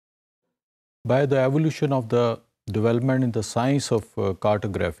By the evolution of the development in the science of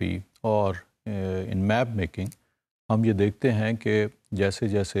cartography or in map making, ہم یہ دیکھتے ہیں کہ جیسے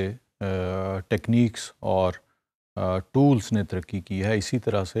جیسے ٹیکنیکس اور ٹولز نے ترقی کی ہے، اسی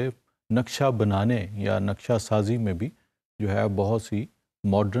طرح سے نقشہ بنانے یا نقشہ سازی میں بھی جو ہے بہت سی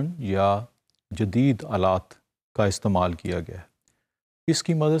ماڈرن یا جدید آلات کا استعمال کیا گیا ہے۔ اس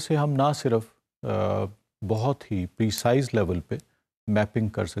کی مدد سے ہم نہ صرف بہت ہی پریسائز لیول پہ میپنگ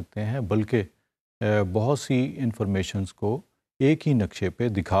کر سکتے ہیں، بلکہ بہت سی انفارمیشنز کو ایک ہی نقشے پہ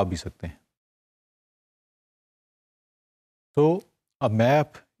دکھا بھی سکتے ہیں۔ So, a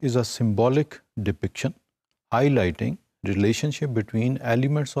map is a symbolic depiction highlighting relationship between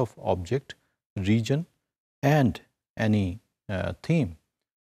elements of object, region, and any theme.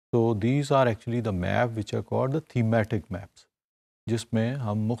 So, these are actually the map which are called the thematic maps، جس میں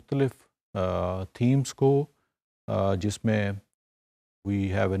ہم مختلف themes کو جس میں we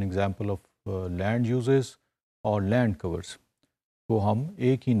have an example of land uses اور land covers کو ہم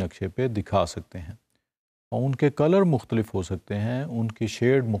ایک ہی نقشے پہ دکھا سکتے ہیں۔ اور ان کے کلر مختلف ہو سکتے ہیں، ان کے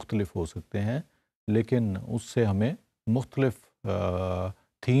شیڈ مختلف ہو سکتے ہیں، لیکن اس سے ہمیں مختلف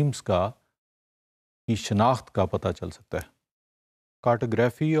تھیمز کی شناخت کا پتہ چل سکتا ہے۔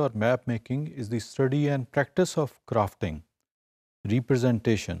 کارٹوگرافی اور map making is the study and practice of crafting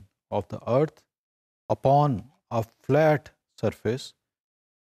representation of the earth upon a flat surface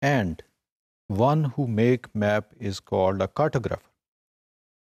and one who make map is called a cartographer.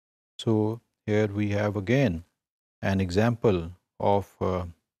 So here we have again an example of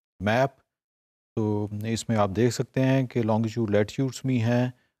map۔ تو اس میں آپ دیکھ سکتے ہیں کہ longitude لیٹیٹیوڈس بھی ہیں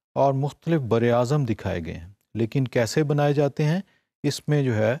اور مختلف بر اعظم دکھائے گئے ہیں، لیکن کیسے بنائے جاتے ہیں اس میں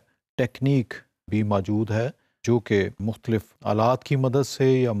جو ہے ٹیکنیک بھی موجود ہے، جو کہ مختلف آلات کی مدد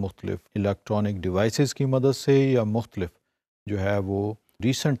سے یا مختلف الیکٹرانک ڈیوائسز کی مدد سے یا مختلف جو ہے وہ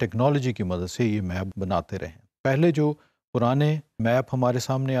ریسنٹ ٹیکنالوجی کی مدد سے یہ میپ بناتے رہے ہیں۔ پہلے جو پرانے میپ ہمارے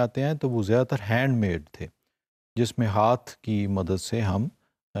سامنے آتے ہیں تو وہ زیادہ تر ہینڈ میڈ تھے، جس میں ہاتھ کی مدد سے ہم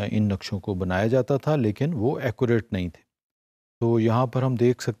ان نقشوں کو بنایا جاتا تھا، لیکن وہ ایکوریٹ نہیں تھے۔ تو یہاں پر ہم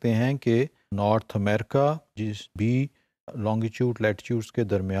دیکھ سکتے ہیں کہ نارتھ امریکہ جس بھی لانگیٹیوڈ لیٹیٹیوڈس کے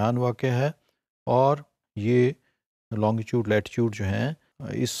درمیان واقع ہے، اور یہ لانگیٹیوڈ لیٹیٹیوڈ جو ہیں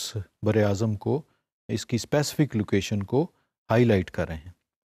اس بر اعظم کو، اس کی اسپیسیفک لوکیشن کو ہائی لائٹ کر رہے ہیں۔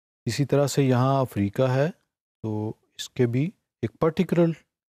 اسی طرح سے یہاں افریقہ ہے، تو اس کے بھی ایک پرٹیکولر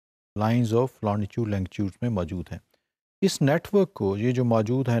لائنز آف لانگیٹیوڈ لینگیٹیوڈ میں موجود ہیں۔ اس نیٹ ورک کو، یہ جو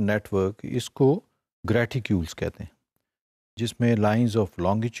موجود ہے نیٹ ورک، اس کو گریٹیکیولز کہتے ہیں، جس میں lines of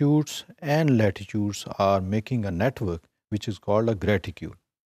لانگیٹیوڈس and لیٹیٹیوڈس are making a net work which is called a گریٹیکیول۔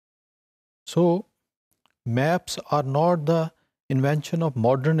 So maps are not the invention of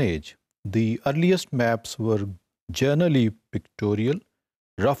modern age. The earliest maps were generally pictorial,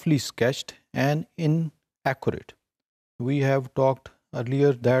 roughly sketched and inaccurate. We have talked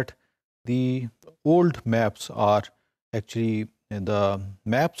earlier that the old maps are actually the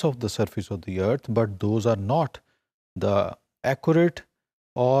maps of the surface of the earth, but those are not the accurate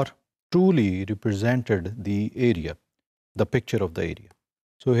or truly represented the area, the picture of the area.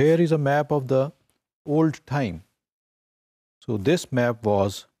 So here is a map of the old time. So this map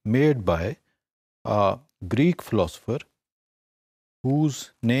was made by a Greek philosopher whose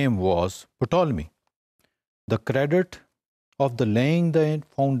name was Ptolemy. The credit of the laying the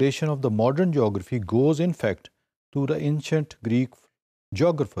foundation of the modern geography goes in fact to the ancient Greek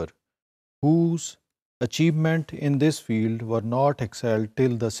geographer, whose achievement in this field were not excelled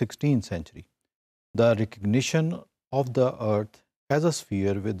till the 16th century. The recognition of the earth as a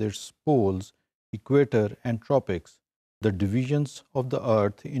sphere with its poles, equator and tropics, the divisions of the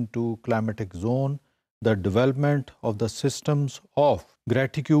earth into climatic zone, the development of the systems of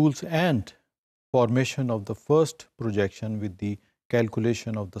graticules and formation of the first projection with the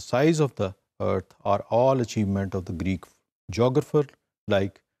calculation of the size of the earth are all achievement of the Greek geographer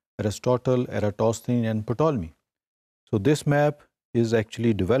like Aristotle, Eratosthenes and Ptolemy. So this map is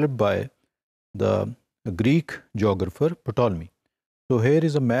actually developed by the Greek geographer Ptolemy. So here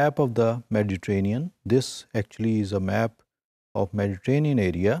is a map of the Mediterranean. This actually is a map of Mediterranean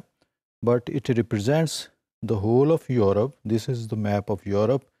area, but it represents the whole of Europe. This is the map of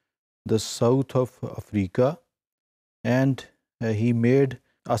Europe, the south of Africa, and he made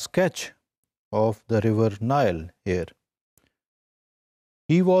a sketch of the river Nile here.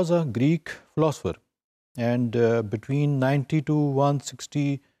 He was a Greek philosopher, and between 90 to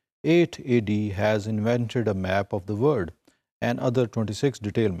 168 AD has invented a map of the world and other 26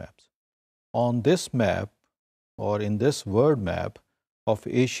 detailed maps. On this map, or in this world map of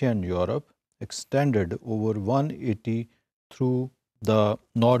Asia and Europe, extended over 180 through the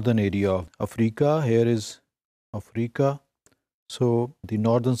northern area of Africa. Here is Africa. So the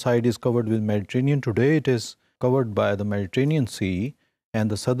northern side is covered with Mediterranean. Today it is covered by the Mediterranean Sea, and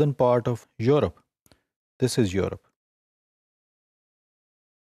the southern part of Europe. This is Europe.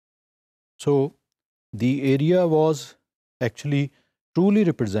 So the area was actually truly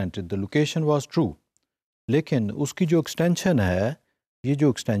represented. The location was true. लेकिन उसकी जो extension है, ये जो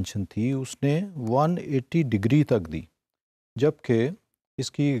extension थी उसने 180 degree तक दी, जबकि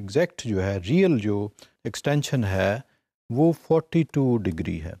इसकी एग्जैक्ट जो है रियल जो एक्सटेंशन है वो 42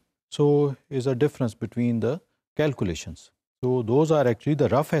 डिग्री है. So is a difference between the calculations. So those are actually the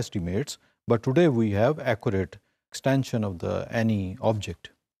rough estimates, but today we have accurate extension of the any object,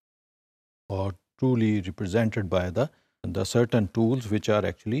 or truly represented by the certain tools which are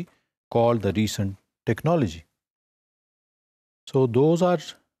actually called the recent technology. So those are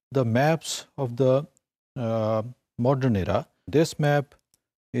the maps of the modern era. This map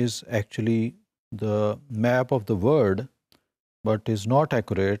is actually the map of the world, but is not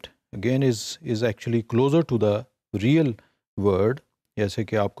accurate. Again is actually closer to the real world. जैसे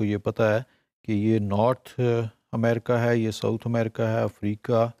कि आपको ये पता है कि ये north America है, ये साउथ अमेरिका है,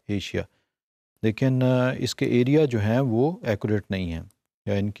 अफ्रीका, एशिया, लेकिन इसके एरिया जो हैं वो एक्यूरेट नहीं हैं,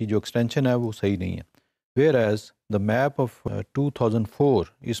 या इनकी जो एक्सटेंशन है वो सही नहीं है. Where as the map of 2004,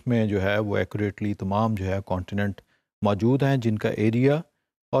 इसमें जो है वो एक्यूरेटली तमाम जो है कॉन्टिनेंट मौजूद हैं जिनका एरिया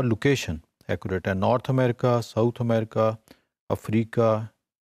और लोकेशन एक्यूरेट है. North America, south America, Africa,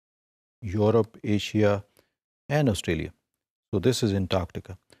 Europe, Asia and Australia. So this is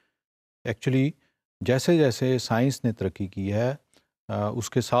Antarctica. Actually जैसे जैसे साइंस ने तरक्की की है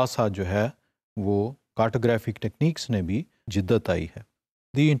उसके साथ साथ जो है वो कार्टोग्राफिक टेक्निक्स ने भी जिद्दत आई है.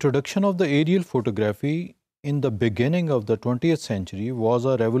 The introduction of the aerial photography in the beginning of the 20th century was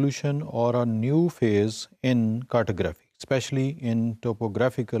a revolution or a new phase in cartography, especially in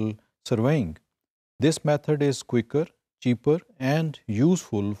topographical surveying. This method is quicker, cheaper, and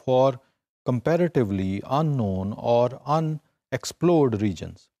useful for comparatively unknown or unexplored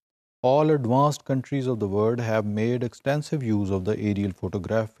regions. All advanced countries of the world have made extensive use of the aerial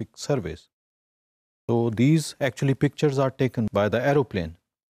photographic surveys. So these actually pictures are taken by the aeroplane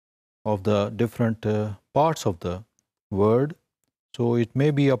of the different parts of the world. So it may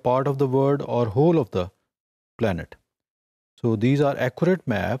be a part of the world or whole of the planet. So these are accurate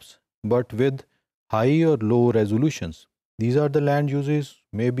maps, but with high or low resolutions. These are the land uses,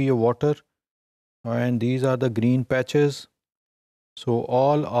 maybe a water, and these are the green patches. So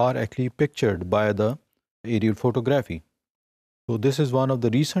all are actually pictured by the aerial photography. So this is one of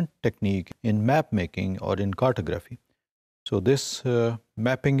the recent technique in map making or in cartography. So this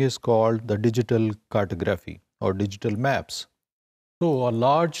mapping is called the digital cartography or digital maps. So a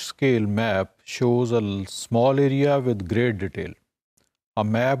large scale map shows a small area with great detail. A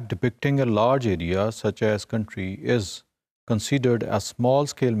map depicting a large area such as country is considered a small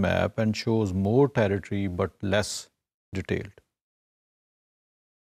scale map and shows more territory but less detailed.